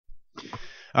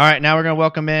All right, now we're going to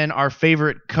welcome in our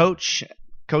favorite coach,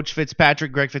 Coach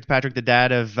Fitzpatrick, Greg Fitzpatrick, the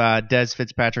dad of Des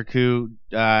Fitzpatrick, who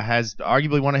has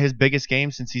arguably one of his biggest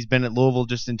games since he's been at Louisville,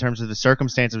 just in terms of the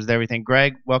circumstances of everything.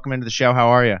 Greg, welcome into the show. How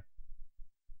are you?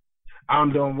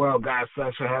 I'm doing well, guys.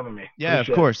 Thanks for having me. Yeah,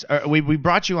 Appreciate of course. We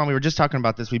brought you on. We were just talking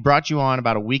about this. We brought you on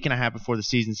about a week and a half before the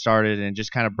season started and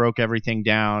just kind of broke everything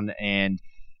down. And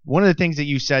one of the things that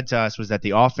you said to us was that the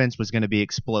offense was going to be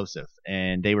explosive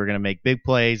and they were going to make big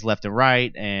plays left and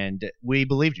right. And we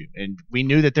believed you. And we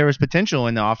knew that there was potential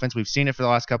in the offense. We've seen it for the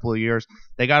last couple of years.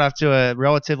 They got off to a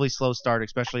relatively slow start,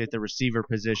 especially at the receiver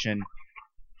position.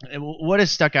 What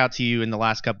has stuck out to you in the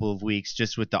last couple of weeks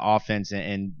just with the offense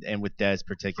and with Des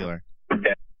particular?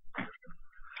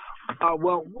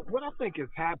 Well, what I think has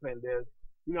happened is,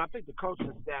 I think the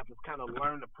coaching staff has kind of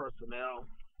learned the personnel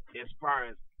as far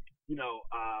as,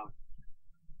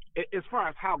 as far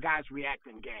as how guys react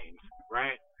in games,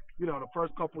 right? The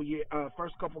first couple games, I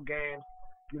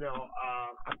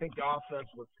think the offense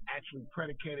was actually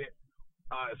predicated,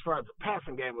 as far as the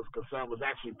passing game was concerned, was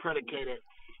actually predicated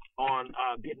on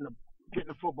getting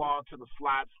the football to the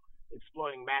slots,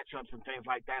 exploiting matchups and things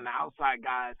like that. And the outside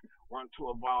guys weren't too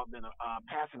involved in a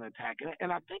passing attack.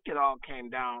 And I think it all came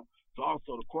down to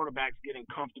also the quarterbacks getting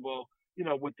comfortable,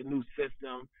 with the new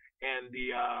system and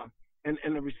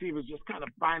the receivers just kind of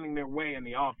finding their way in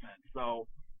the offense. So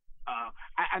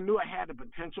I knew it had the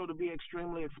potential to be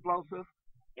extremely explosive,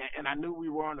 and I knew we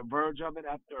were on the verge of it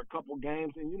after a couple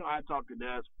games. And, I talked to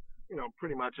Des,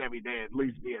 pretty much every day, at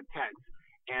least via text.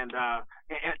 And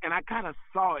I kind of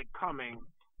saw it coming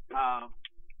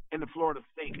in the Florida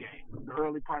State game, the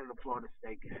early part of the Florida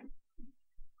State game.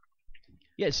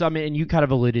 Yeah, so I mean, and you kind of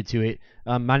alluded to it.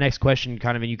 My next question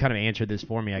and you kind of answered this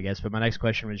for me, I guess, but my next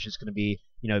question was just going to be,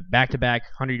 back-to-back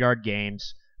 100-yard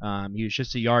games. He was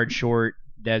just a yard short,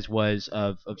 Des was,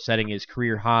 of setting his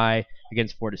career high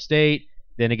against Florida State,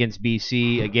 then against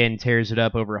BC, again, tears it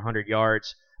up over 100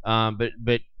 yards.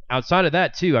 But outside of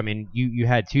that, too, I mean, you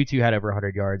had Tutu had over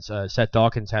 100 yards. Seth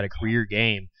Dawkins had a career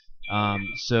game.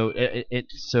 So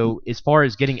as far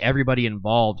as getting everybody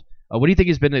involved, what do you think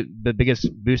has been the biggest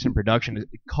boost in production?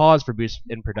 Cause for boost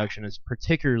in production is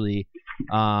particularly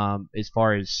as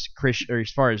far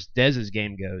as Dez's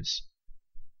game goes.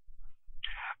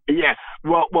 Yeah.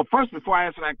 Well. First, before I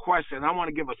answer that question, I want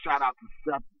to give a shout out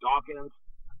to Seth Dawkins.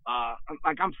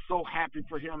 I'm so happy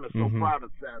for him and so proud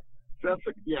of Seth.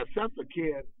 Seth's a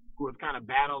kid who has kind of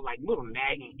battled like little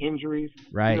nagging injuries,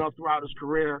 right, throughout his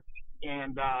career.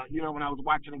 And when I was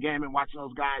watching the game and watching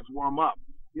those guys warm up,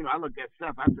 I looked at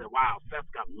Seth. I said, "Wow, Seth's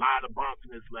got a lot of bumps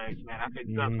in his legs, man. I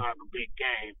think Seth's gonna have a big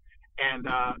game." And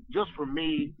just for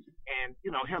me, and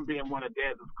him being one of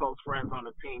Dez's close friends on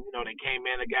the team, they came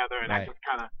in together, and right. I just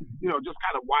kind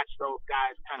of watched those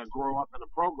guys kind of grow up in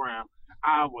the program.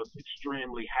 I was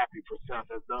extremely happy for Seth,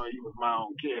 as though he was my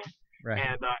own kid. Right.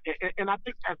 And I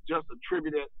think that's just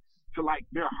attributed to like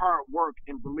their hard work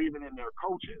and believing in their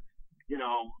coaches.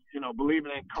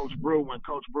 Believing in Coach Brew when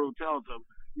Coach Brew tells them,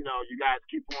 you guys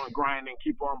keep on grinding,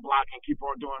 keep on blocking, keep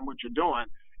on doing what you're doing,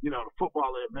 the football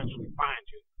will eventually find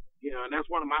you. And that's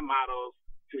one of my mottos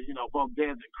to, both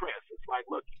Dez and Chris. It's like,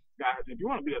 look, guys, if you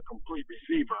want to be a complete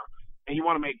receiver and you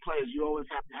want to make plays, you always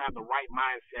have to have the right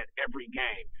mindset every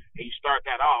game. And you start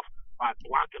that off by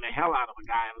blocking the hell out of a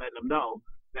guy and letting him know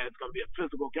that it's going to be a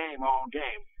physical game all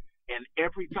game. And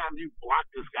every time you block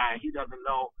this guy, he doesn't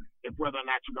know if whether or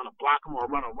not you're going to block him or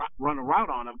run a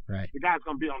route on him. Right. The guy's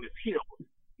going to be on his heels, and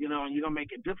you're going to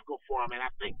make it difficult for him. And I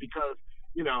think because,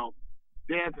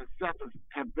 Dez and Seth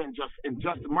have been and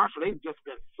Justin Marshall, they've just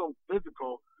been so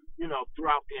physical,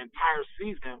 throughout the entire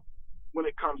season when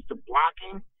it comes to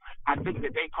blocking. I think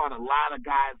that they caught a lot of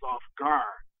guys off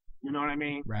guard. You know what I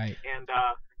mean? Right. And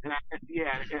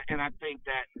I think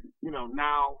that,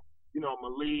 now,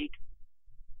 Malik,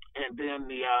 and then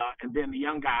the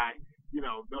young guy,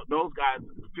 those guys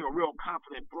feel real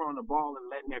confident throwing the ball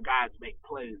and letting their guys make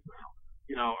plays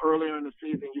now. Earlier in the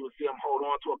season, you would see them hold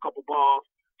on to a couple balls,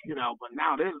 but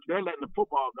now they're letting the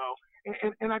football go.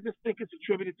 And I just think it's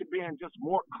attributed to being just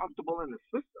more comfortable in the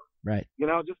system. Right.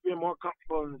 Just being more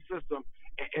comfortable in the system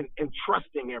and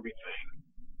trusting everything.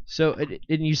 So,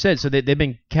 and you said, so they've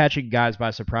been catching guys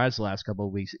by surprise the last couple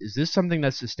of weeks. Is this something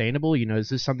that's sustainable? Is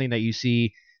this something that you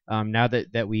see now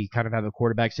that we kind of have a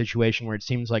quarterback situation where it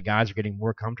seems like guys are getting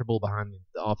more comfortable behind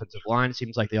the offensive line? It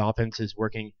seems like the offense is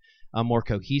working more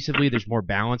cohesively. There's more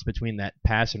balance between that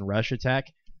pass and rush attack.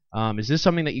 Is this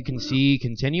something that you can see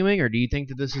continuing, or do you think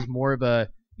that this is more of a,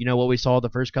 what we saw the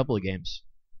first couple of games?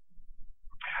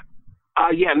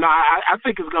 I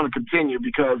think it's going to continue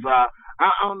because I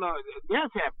don't know. Dez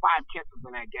had 5 catches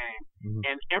in that game,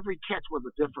 and every catch was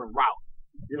a different route.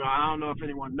 I don't know if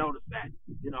anyone noticed that.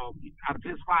 Out of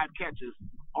his 5 catches,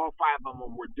 all 5 of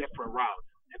them were different routes.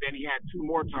 And then he had 2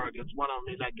 more targets. One of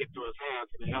them he let get to his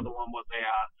hands, and the other one was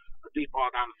a deep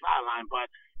ball down the sideline. But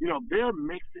they're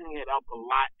mixing it up a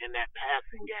lot in that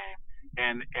passing game,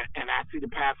 and I see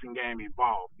the passing game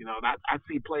evolve. I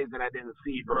see plays that I didn't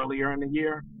see earlier in the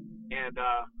year, and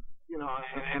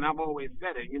and I've always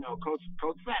said it.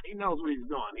 Coach Fat, he knows what he's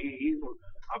doing. He's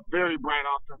a very bright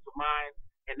offensive mind,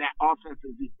 and that offense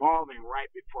is evolving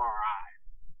right before our eyes.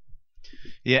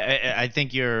 Yeah, I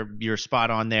think you're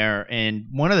spot on there. And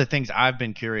one of the things I've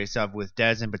been curious of with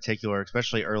Dez in particular,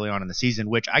 especially early on in the season,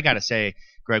 which I got to say,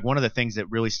 Greg, one of the things that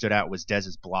really stood out was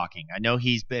Dez's blocking. I know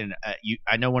he's been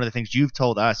I know one of the things you've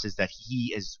told us is that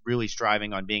he is really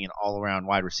striving on being an all-around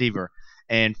wide receiver.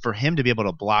 And for him to be able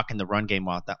to block in the run game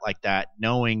like that,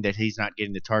 knowing that he's not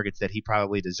getting the targets that he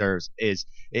probably deserves,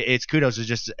 it's kudos to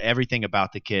just everything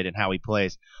about the kid and how he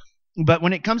plays. But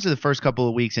when it comes to the first couple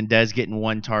of weeks and Dez getting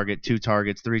 1 target, 2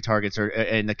 targets, 3 targets,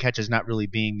 and the catches not really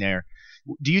being there,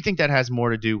 do you think that has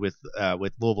more to do with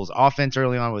Louisville's offense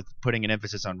early on, with putting an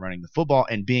emphasis on running the football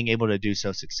and being able to do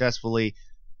so successfully?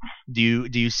 Do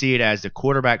you see it as the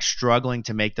quarterback struggling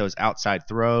to make those outside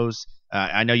throws?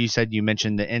 I know you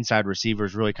mentioned the inside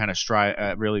receivers really kind of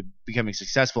really becoming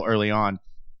successful early on.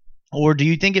 Or do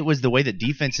you think it was the way that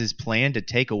defenses planned to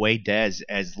take away Dez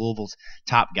as Louisville's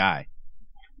top guy?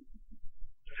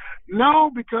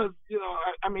 No, because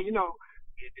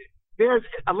there's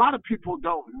a lot of people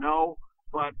don't know,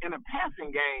 but in a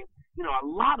passing game, a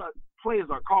lot of plays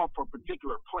are called for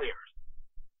particular players,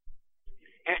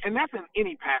 and that's in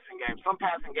any passing game. Some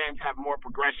passing games have more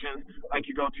progression, like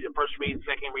you go to your first read,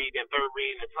 second read, and third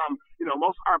read, and some,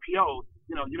 most RPOs,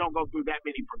 you don't go through that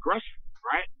many progressions,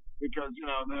 right? Because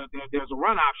there's a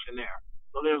run option there,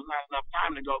 so there's not enough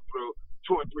time to go through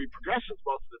 2 or 3 progressions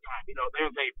most of the time.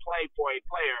 There's a play for a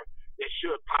player that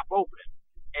should pop open.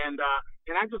 And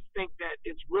I just think that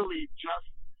it's really just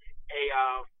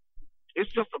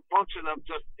a function of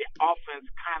just the offense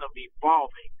kind of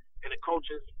evolving and the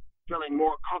coaches feeling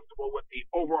more comfortable with the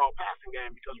overall passing game.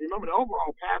 Because remember, the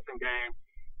overall passing game,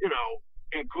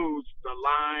 includes the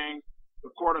line,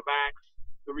 the quarterbacks,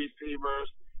 the receivers,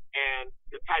 and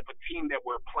the type of team that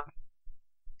we're playing.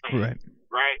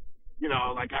 Right?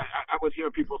 Like I would hear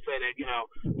people say that,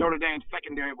 Notre Dame's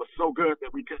secondary was so good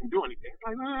that we couldn't do anything. It's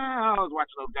like, I was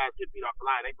watching those guys get beat off the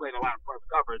line. They played a lot of press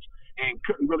coverage and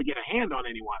couldn't really get a hand on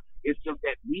anyone. It's just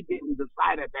that we didn't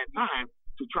decide at that time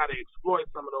to try to exploit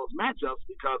some of those matchups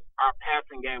because our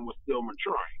passing game was still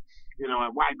maturing. And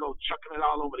why go chucking it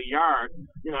all over the yard?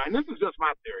 And this is just my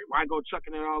theory. Why go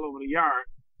chucking it all over the yard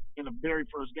in the very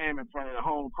first game in front of the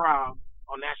home crowd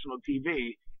on national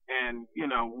TV? And,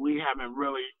 we haven't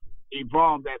really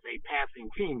evolved as a passing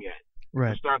team yet.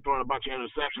 Right. To start throwing a bunch of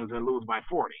interceptions and lose by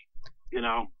 40.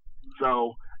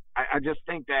 So I just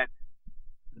think that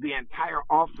the entire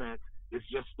offense is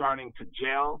just starting to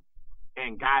gel,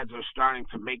 and guys are starting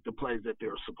to make the plays that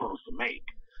they're supposed to make.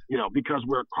 Because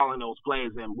we're calling those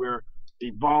plays and we're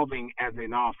evolving as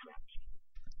an offense.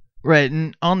 Right,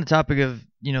 and on the topic of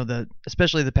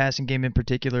especially the passing game in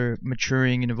particular,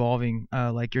 maturing and evolving,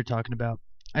 like you're talking about,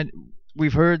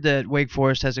 we've heard that Wake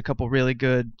Forest has a couple really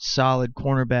good, solid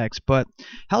cornerbacks, but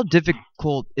how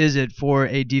difficult is it for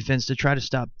a defense to try to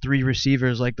stop 3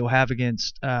 receivers like they'll have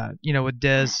against, with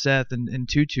Dez, Seth, and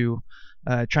Tutu,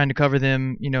 trying to cover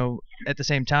them, at the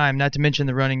same time? Not to mention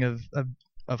the running of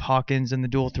Hawkins and the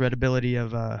dual threat ability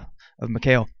of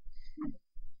McHale.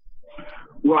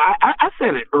 Well, I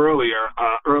said it earlier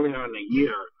in the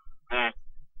year that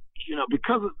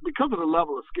because of the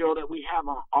level of skill that we have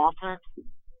on offense.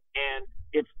 And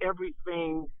if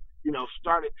everything,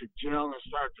 started to gel and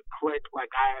started to click like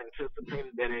I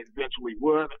anticipated that it eventually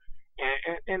would,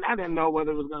 and I didn't know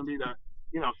whether it was going to be the,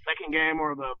 second game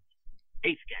or the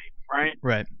 8th game, right?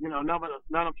 Right. None of us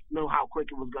knew how quick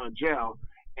it was going to gel,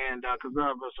 and because none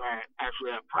of us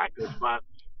actually have practice, but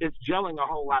it's gelling a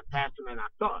whole lot faster than I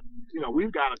thought.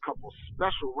 We've got a couple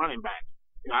special running backs.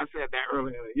 I said that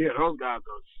earlier in the year. Those guys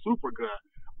are super good.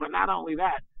 But not only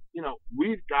that,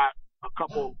 we've got a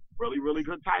couple really, really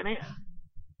good tight ends.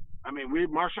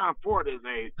 Marshawn Ford is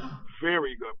a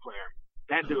very good player.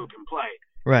 That dude can play.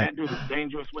 Right. That dude is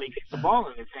dangerous when he gets the ball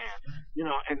in his hand.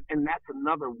 And that's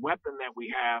another weapon that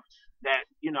we have that,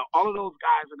 all of those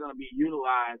guys are going to be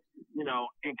utilized,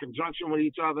 in conjunction with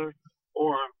each other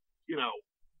or,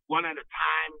 one at a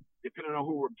time, depending on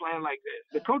who we're playing. Like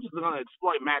the coaches are going to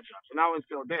exploit matchups. And I always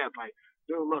tell Dad, like,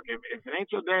 dude, look, if it ain't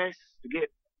your day to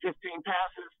get 15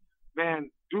 passes,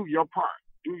 then do your part.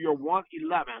 Do your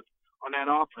 1/11th on that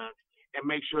offense and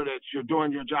make sure that you're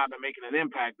doing your job and making an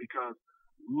impact, because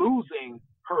losing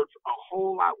hurts a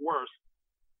whole lot worse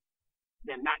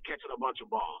than not catching a bunch of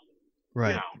balls. Right.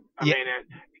 You know, I mean,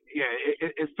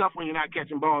 it's tough when you're not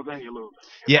catching balls and you're losing.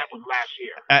 And that was last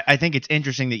year. I think it's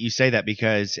interesting that you say that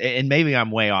because, and maybe I'm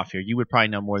way off here. You would probably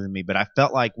know more than me, but I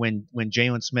felt like when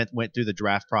Jalen Smith went through the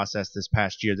draft process this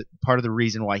past year, that part of the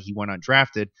reason why he went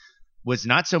undrafted was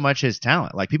not so much his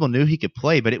talent. Like, people knew he could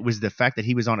play, but it was the fact that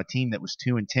he was on a team that was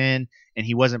 2-10 and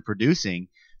he wasn't producing.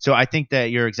 So I think that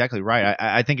you're exactly right.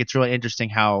 I think it's really interesting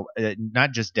how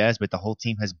not just Dez, but the whole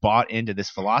team has bought into this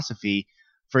philosophy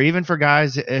for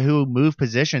guys who move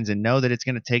positions and know that it's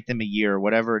going to take them a year or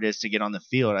whatever it is to get on the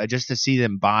field. Just to see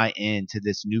them buy into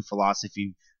this new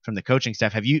philosophy from the coaching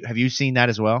staff. Have you seen that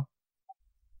as well?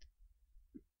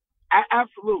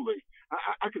 Absolutely.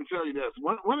 I can tell you this.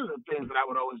 One of the things that I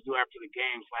would always do after the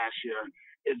games last year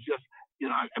is just,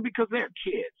 because they're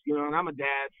kids, and I'm a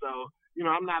dad, so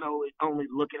I'm not only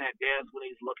looking at Dez when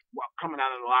he's coming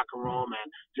out of the locker room and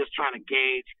just trying to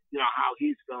gauge, how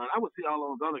he's feeling. I would see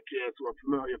all those other kids who are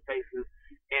familiar faces,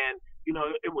 and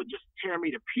it would just tear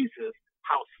me to pieces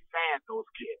how sad those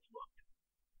kids looked.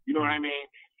 You know what I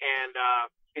mean?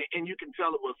 And you can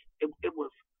tell it was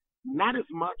not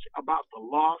as much about the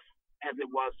loss as it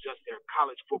was just their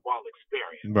college football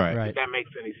experience. Right. If that makes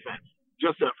any sense.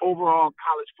 Just an overall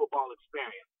college football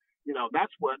experience.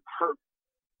 That's what hurt.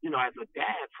 As a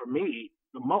dad, for me,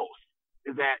 the most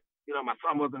is that, my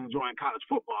son wasn't enjoying college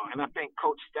football. And I think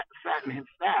Coach Satt and his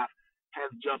staff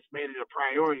has just made it a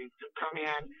priority to come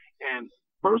in and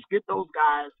first get those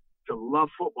guys to love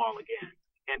football again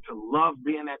and to love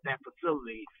being at that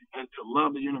facility and to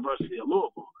love the University of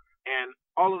Louisville. And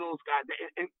all of those guys,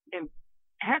 and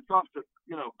hats off to,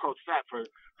 Coach Satt for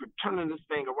turning this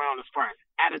thing around as far as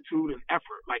attitude and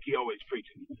effort, like he always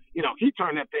preaches. He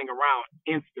turned that thing around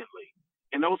instantly.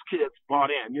 And those kids bought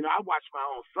in. I watched my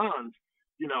own sons,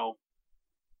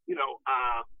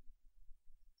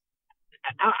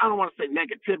 I don't want to say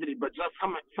negativity, but just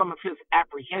some of his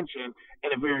apprehension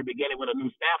in the very beginning with a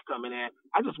new staff coming in.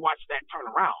 I just watched that turn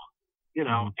around,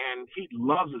 and he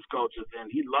loves his coaches and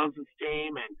he loves his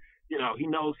team. And, he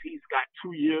knows he's got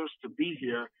 2 years to be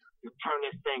here to turn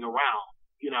this thing around,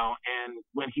 and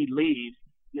when he leaves,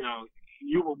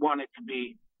 you would want it to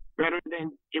be better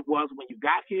than it was when you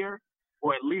got here,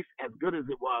 or at least as good as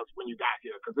it was when you got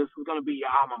here, because this is going to be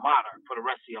your alma mater for the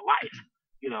rest of your life.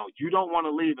 You don't want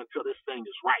to leave until this thing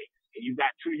is right, and you've got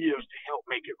 2 years to help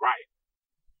make it right.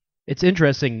 It's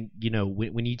interesting,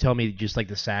 when you tell me just like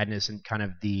the sadness and kind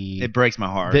of it breaks my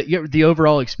heart. The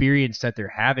overall experience that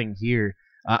they're having here.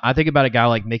 I think about a guy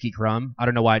like Mickey Crum. I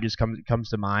don't know why it just comes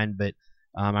to mind, but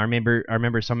I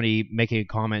remember somebody making a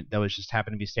comment that was just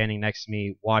happened to be standing next to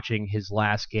me watching his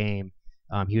last game.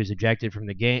 He was ejected from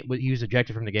the game. He was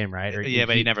ejected from the game, right? Or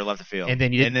but he never left the field. And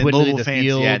then you didn't put it in the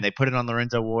field. Yeah, and they put it on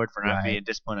Lorenzo Ward for not being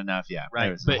disciplined enough. Yeah,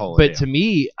 right. But to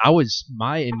me,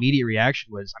 my immediate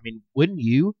reaction was, wouldn't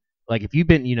you, like, if you've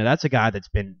been, that's a guy that's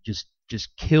been just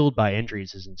killed by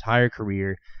injuries his entire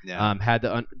career. Yeah. Had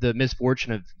the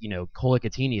misfortune of, Cole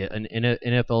Katina, an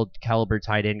NFL caliber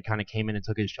tight end, kind of came in and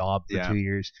took his job for 2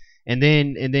 years. And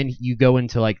then you go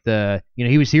into like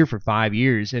he was here for 5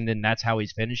 years, and then that's how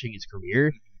he's finishing his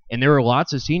career. And there were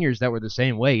lots of seniors that were the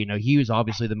same way. He was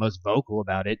obviously the most vocal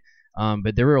about it,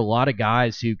 but there were a lot of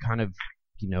guys who kind of,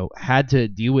 had to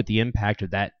deal with the impact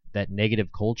of that negative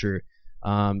culture.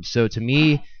 So to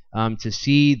me, to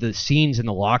see the scenes in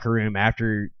the locker room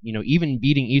after, even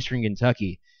beating Eastern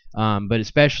Kentucky, but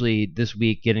especially this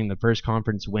week getting the first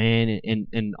conference win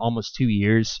in almost 2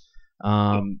 years.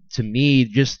 To me,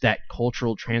 just that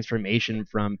cultural transformation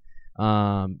from,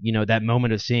 that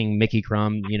moment of seeing Mickey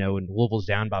Crum, and Louisville's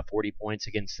down by 40 points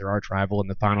against their arch rival in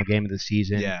the final game of the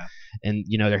season. Yeah. And,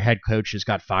 their head coach just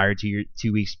got fired 2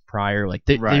 weeks prior. Like,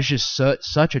 there's just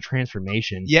such a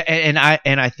transformation. Yeah. And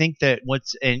I think that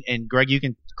and Greg, you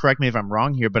can correct me if I'm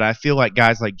wrong here, but I feel like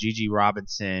guys like Gigi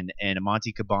Robinson and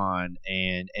Amante Caban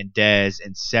and Dez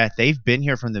and Seth, they've been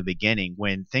here from the beginning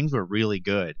when things were really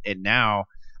good. And now,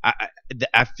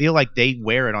 I feel like they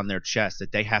wear it on their chest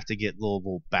that they have to get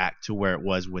Louisville back to where it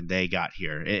was when they got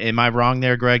here. Am I wrong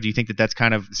there, Greg? Do you think that that's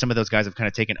kind of some of those guys have kind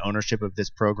of taken ownership of this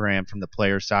program from the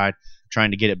player side, trying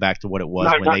to get it back to what it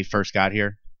was when they first got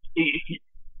here?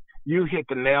 You hit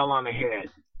the nail on the head.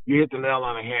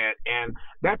 And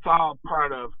that's all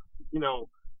part of,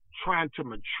 trying to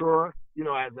mature,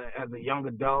 as a young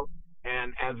adult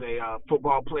and as a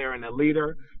football player and a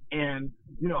leader. And,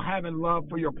 having love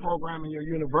for your program and your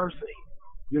university.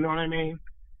 You know what I mean?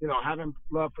 Having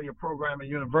love for your program and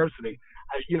university.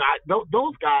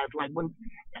 Those guys, like, when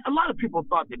a lot of people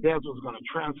thought that Dez was going to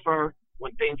transfer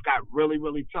when things got really,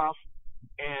 really tough.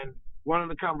 And, one of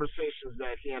the conversations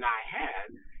that he and I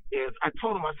had is I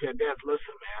told him, I said, Des,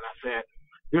 listen, man, I said,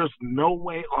 there's no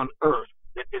way on earth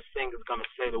that this thing is going to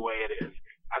stay the way it is.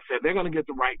 I said, they're going to get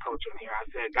the right coach in here. I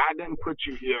said, God didn't put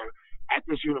you here at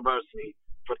this university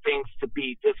for things to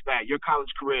be this bad. Your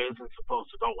college career isn't supposed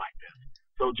to go like this.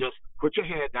 So just put your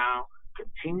head down,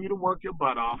 continue to work your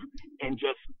butt off, and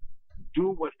just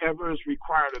do whatever is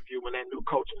required of you when that new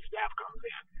coaching staff comes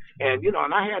in. And,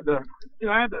 and I had to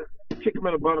kick him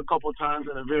in the butt a couple of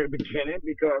times in the very beginning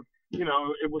because,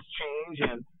 it was change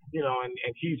and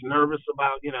he's nervous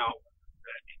about,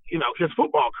 his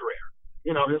football career,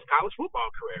 his college football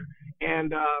career.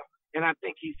 And I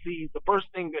think he sees the first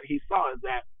thing that he saw is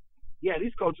that, yeah,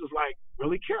 these coaches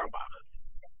really care about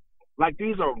us.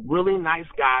 These are really nice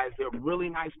guys. They're really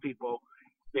nice people.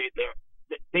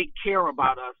 They care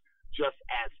about us just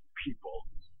as people.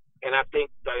 And I think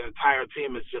the entire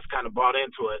team has just kind of bought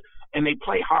into it, and they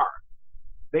play hard.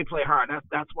 They play hard.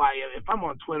 That's why if I'm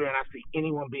on Twitter and I see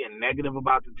anyone being negative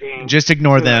about the team, just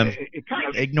ignore them. It kind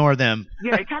of, ignore them.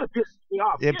 Yeah, it kind of pisses me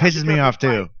off. It pisses me off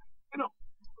too.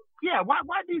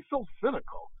 Why be so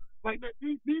cynical?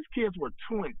 These kids were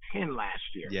 2-10 last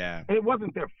year. Yeah, and it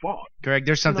wasn't their fault. Greg,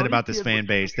 there's something about this fan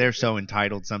base. They're so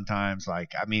entitled sometimes.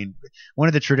 One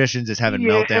of the traditions is having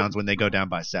meltdowns when they go down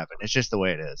by 7. It's just the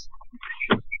way it is.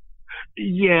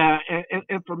 Yeah,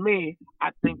 and for me,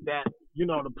 I think that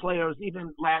the players,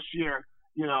 even last year,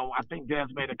 I think Des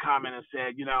made a comment and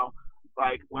said,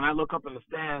 when I look up in the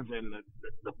stands and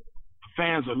the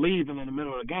fans are leaving in the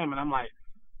middle of the game, and I'm like,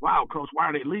 wow, coach, why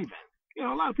are they leaving?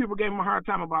 A lot of people gave him a hard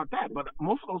time about that, but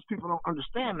most of those people don't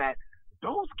understand that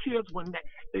those kids,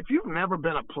 if you've never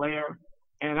been a player,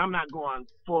 and I'm not going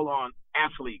full-on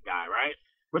athlete guy, right?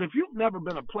 But if you've never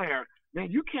been a player, then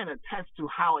you can attest to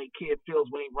how a kid feels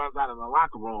when he runs out of the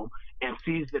locker room and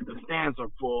sees that the stands are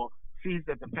full, sees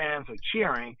that the fans are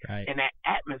cheering, right. And that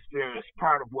atmosphere is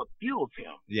part of what fuels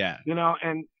him. Yeah.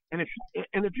 And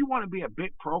if you want to be a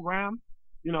big program,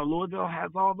 Louisville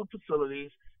has all the facilities.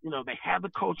 They have the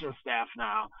coaching staff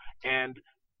now, and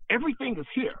everything is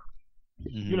here.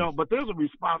 Mm-hmm. But there's a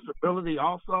responsibility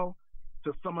also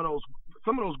to some of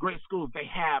those great schools. They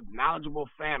have knowledgeable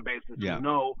fan bases who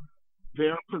know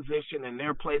their position and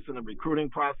their place in the recruiting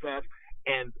process,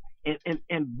 and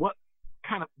what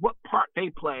part they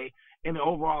play in the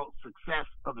overall success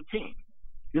of the team.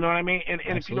 You know what I mean? And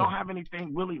if you don't have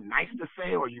anything really nice to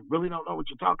say, or you really don't know what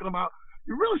you're talking about,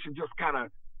 you really should just kind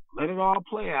of let it all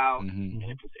play out. Mm-hmm.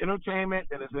 And if it's entertainment,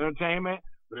 then it's entertainment.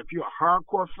 But if you're a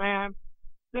hardcore fan,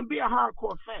 then be a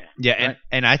hardcore fan. Yeah, right?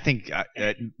 and I think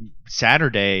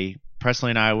Saturday,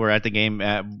 Presley and I were at the game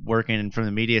working from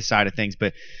the media side of things,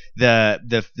 but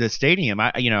the stadium,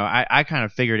 I kind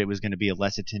of figured it was going to be a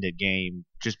less attended game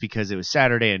just because it was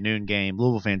Saturday, a noon game.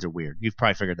 Louisville fans are weird. You've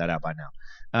probably figured that out by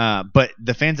now. But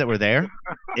the fans that were there,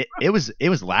 it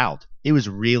was loud. It was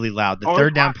really loud. The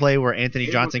third down play where Anthony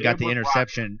Johnson got the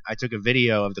interception, I took a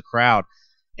video of the crowd.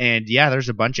 And, yeah, there's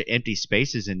a bunch of empty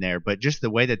spaces in there, but just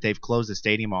the way that they've closed the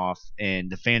stadium off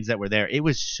and the fans that were there, it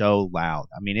was so loud.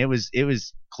 I mean, it was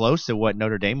close to what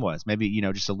Notre Dame was, maybe,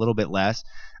 just a little bit less.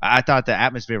 I thought the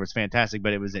atmosphere was fantastic,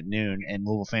 but it was at noon, and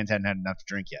Louisville fans hadn't had enough to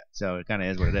drink yet. So it kind of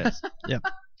is what it is. Yeah.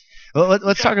 Well,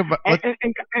 let's talk about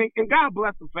and God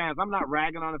bless the fans. I'm not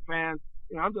ragging on the fans.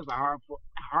 I'm just a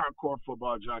hardcore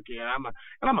football junkie, and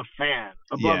I'm a fan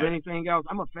above anything else.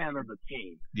 I'm a fan of the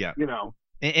team. Yeah.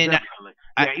 And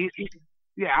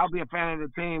I'll be a fan of the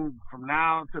team from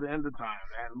now to the end of time.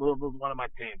 And Louisville's one of my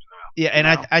teams now. Yeah, and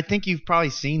I think you've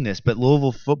probably seen this, but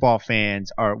Louisville football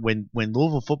fans are when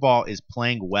Louisville football is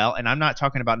playing well, and I'm not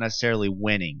talking about necessarily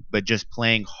winning, but just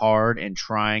playing hard and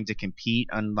trying to compete,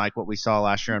 unlike what we saw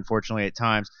last year, unfortunately, at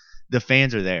times, the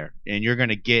fans are there. And you're going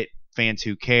to get fans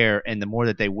who care, and the more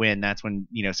that they win, that's when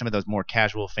some of those more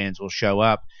casual fans will show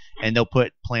up, and they'll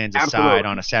put plans aside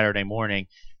on a Saturday morning.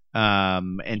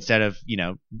 Instead of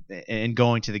and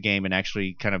going to the game and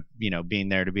actually kind of being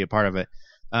there to be a part of it.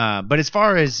 But as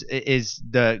far as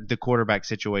the quarterback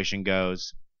situation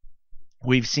goes,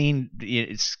 we've seen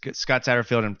Scott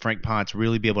Satterfield and Frank Ponce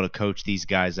really be able to coach these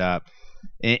guys up.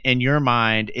 In your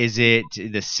mind, is it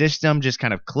the system just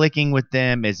kind of clicking with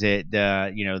them? Is it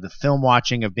the film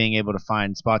watching of being able to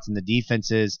find spots in the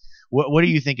defenses? What do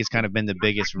you think has kind of been the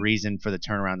biggest reason for the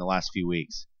turnaround the last few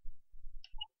weeks?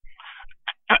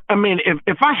 I mean,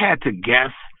 if I had to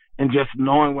guess, and just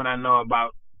knowing what I know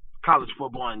about college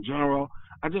football in general,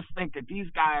 I just think that these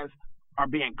guys are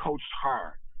being coached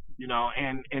hard,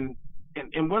 and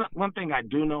one thing I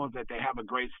do know is that they have a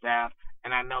great staff,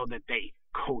 and I know that they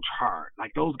coach hard.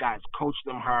 Like, those guys coach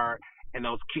them hard, and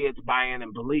those kids buy in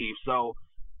and believe. So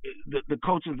the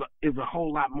coach is a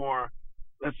whole lot more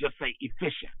let's just say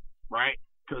efficient, right?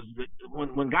 Because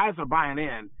when guys are buying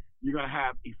in, you're going to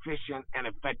have efficient and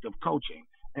effective coaching.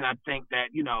 And I think that,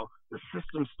 the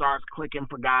system starts clicking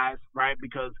for guys, right?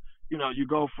 Because, you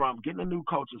go from getting a new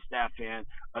coaching staff in,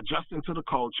 adjusting to the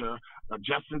culture,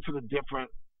 adjusting to the different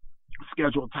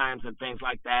schedule times and things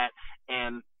like that,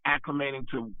 and acclimating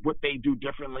to what they do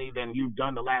differently than you've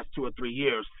done the last 2 or 3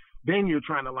 years. Then you're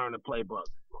trying to learn the playbook.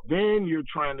 Then you're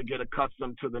trying to get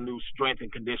accustomed to the new strength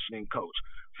and conditioning coach.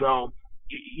 So,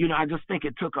 I just think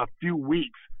it took a few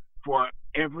weeks for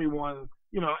everyone,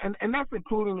 and that's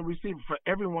including the receiver, for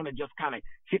everyone to just kind of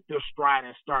hit their stride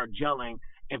and start gelling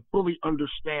and fully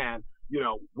understand,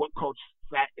 what Coach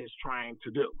Sat is trying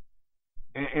to do.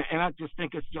 And I just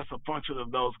think it's just a function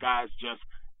of those guys just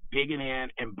digging in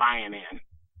and buying in.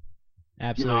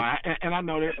 Absolutely. And I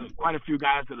know there's quite a few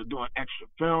guys that are doing extra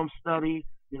film study.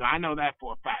 I know that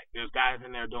for a fact. There's guys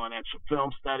in there doing extra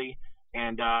film study,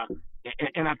 and I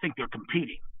think they're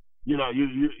competing. You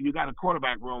got a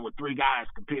quarterback room with 3 guys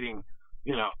competing,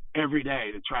 every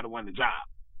day to try to win the job.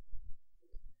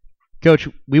 Coach,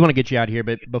 we want to get you out here,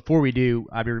 but before we do,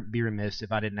 I'd be remiss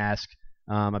if I didn't ask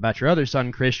about your other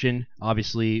son, Christian.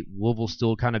 Obviously, Louisville's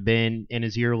still kind of been in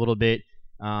his ear a little bit.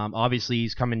 Obviously,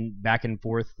 he's coming back and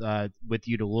forth with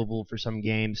you to Louisville for some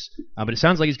games, but it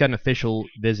sounds like he's got an official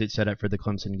visit set up for the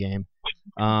Clemson game.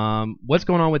 What's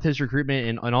going on with his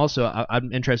recruitment? And also,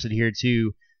 I'm interested to hear,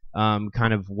 too,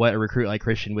 kind of what a recruit like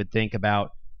Christian would think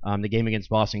about the game against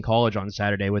Boston College on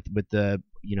Saturday with the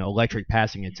electric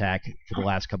passing attack for the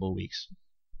last couple of weeks.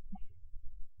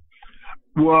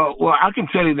 Well, I can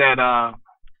tell you that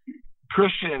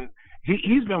Christian,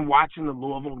 he's been watching the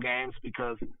Louisville games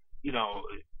because,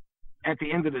 at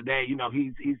the end of the day,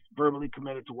 he's verbally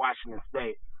committed to Washington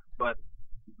State, but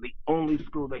the only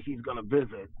school that he's going to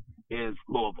visit is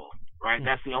Louisville, right?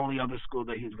 That's the only other school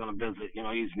that he's going to visit.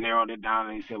 He's narrowed it down,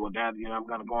 and he said, well, Dad, I'm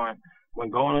going to go on. When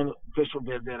going on an official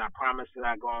visit, I promised that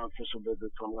I'd go on an official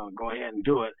visit, so I'm going to go ahead and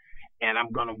do it. And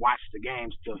I'm going to watch the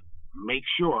games to make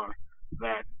sure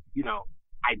that,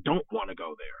 I don't want to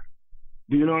go there.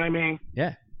 Do you know what I mean?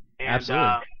 Yeah, and,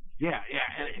 absolutely. Yeah.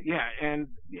 And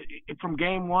from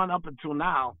game one up until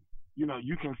now,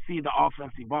 you can see the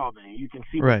offense evolving. You can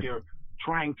see what they're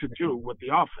trying to do with the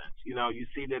offense. You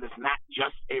see that it's not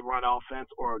just a run offense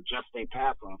or just a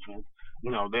pass offense.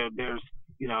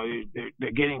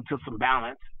 They're getting to some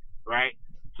balance, right?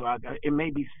 So it may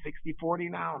be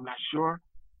 60-40 now. I'm not sure,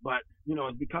 but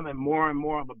it's becoming more and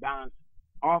more of a balanced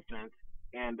offense.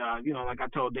 And like I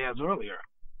told Daz earlier,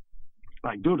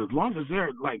 like, dude, as long as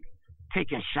they're like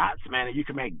taking shots, man, and you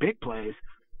can make big plays,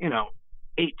 8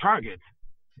 targets,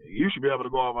 you should be able to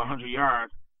go over 100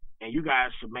 yards, and you guys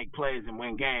should make plays and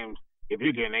win games. If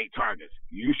you're getting 8 targets,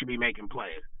 you should be making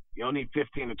plays. You don't need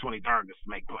 15 to 20 targets to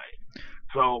make plays.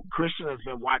 So Christian has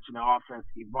been watching the offense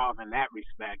evolve in that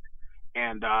respect,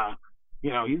 and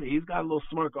he's got a little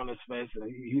smirk on his face,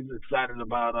 and he's excited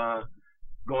about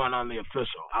going on the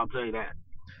official. I'll tell you that.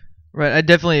 Right, I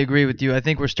definitely agree with you. I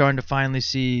think we're starting to finally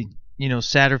see,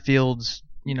 Satterfield's,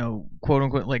 quote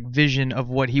unquote, like vision of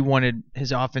what he wanted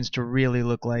his offense to really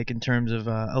look like in terms of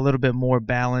a little bit more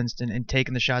balanced and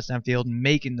taking the shots downfield and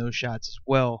making those shots as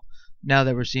well. Now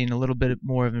that we're seeing a little bit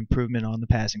more of improvement on the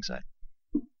passing side.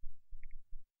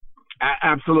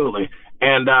 Absolutely,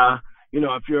 and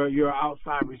if you're an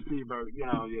outside receiver,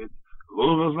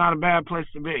 Louisville's not a bad place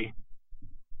to be.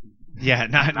 Yeah,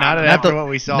 not after what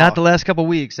we saw. Not the last couple of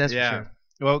weeks, that's for sure.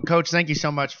 Well, Coach, thank you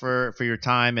so much for your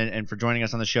time and for joining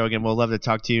us on the show again. We'll love to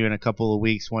talk to you in a couple of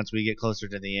weeks once we get closer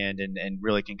to the end and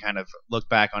really can kind of look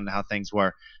back on how things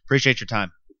were. Appreciate your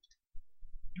time.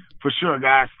 For sure,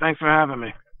 guys. Thanks for having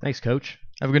me. Thanks, Coach.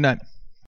 Have a good night.